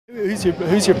Who's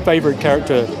your favourite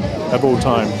character of all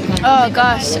time? Oh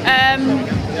gosh,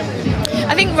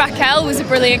 I think Racquel was a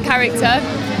brilliant character.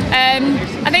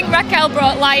 I think Racquel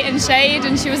brought light and shade,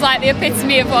 and she was like the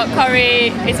epitome of what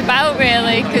Corrie is about,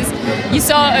 really, because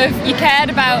you cared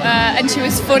about her, and she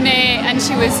was funny, and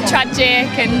she was tragic,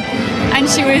 and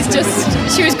she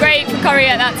was great for Corrie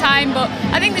at that time. But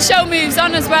I think the show moves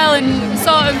on as well, and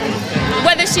sort of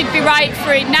whether she'd be right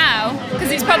for it now,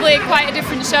 because it's probably quite a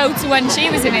different show to when she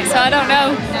was in it, so I don't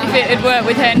know if it would work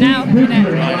with her now.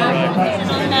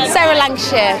 Sarah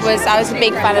Lancashire I was a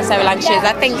big fan of Sarah Lancashire.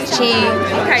 I think she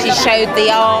showed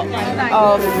the art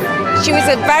of, she was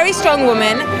a very strong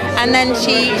woman, and then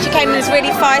she came in as really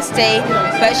feisty,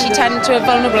 but she turned into a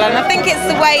vulnerable, and I think it's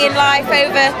the way in life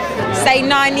over, say,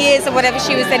 9 years or whatever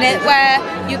she was in it, where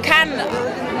you can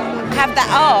have that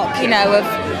arc, you know,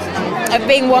 of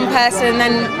being one person and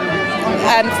then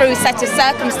through a set of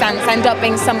circumstance end up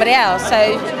being somebody else. So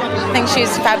I think she's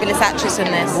a fabulous actress in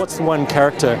this. What's the one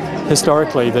character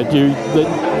historically that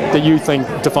you think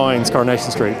defines Coronation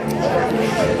Street?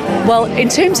 Well, in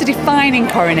terms of defining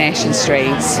Coronation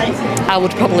Street, I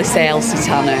would probably say Elsie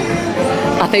Tanner.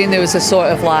 I think there was a sort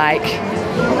of like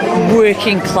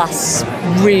working class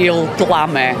real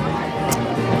glamour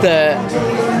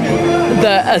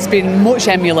that has been much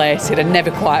emulated and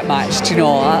never quite matched, you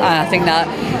know. I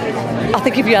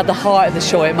think if you had the heart of the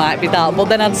show, it might be that. But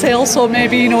then I'd say also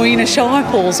maybe, you know, Ina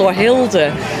Sharples or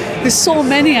Hilda. There's so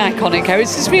many iconic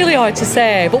characters. It's really hard to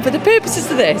say. But for the purposes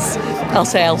of this, I'll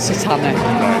say Elsie Tanner.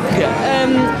 Yeah.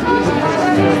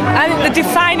 I think the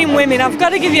defining women. I've got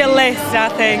to give you a list. I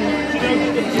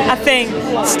think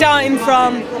starting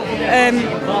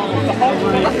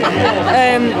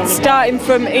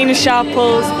from Ina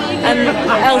Sharples and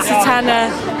Elsie Tanner,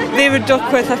 Vera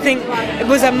Duckworth. I think it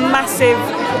was a massive.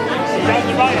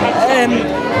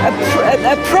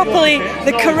 Properly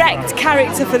the correct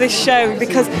character for this show,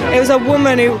 because it was a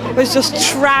woman who was just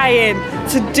trying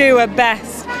to do her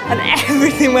best and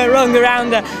everything went wrong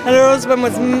around her, and her husband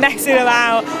was messing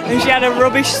about, and she had a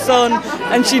rubbish son,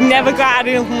 and she never got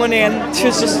enough money, and she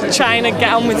was just trying to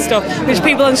get on with stuff, which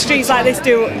people on streets like this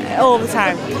do all the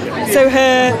time. So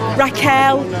her,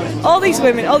 Racquel, all these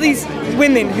women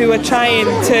who are trying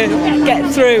to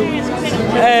get through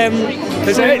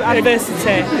adversity.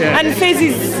 Yeah. And Fizz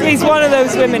is one of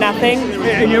those women, I think.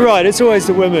 And you're right, it's always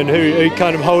the women who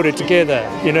kind of hold it together,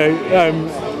 you know.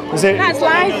 That's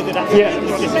life. Yeah.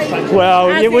 Well,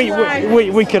 yeah,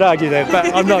 we could argue that, but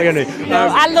I'm not going to. No,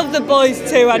 I love the boys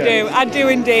too. I do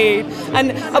indeed.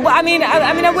 And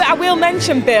I will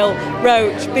mention Bill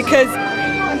Roach, because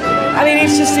I mean,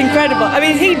 it's just incredible. I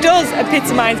mean, he does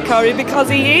epitomise Corrie, because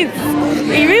he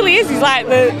really is. He's like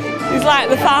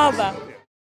the father.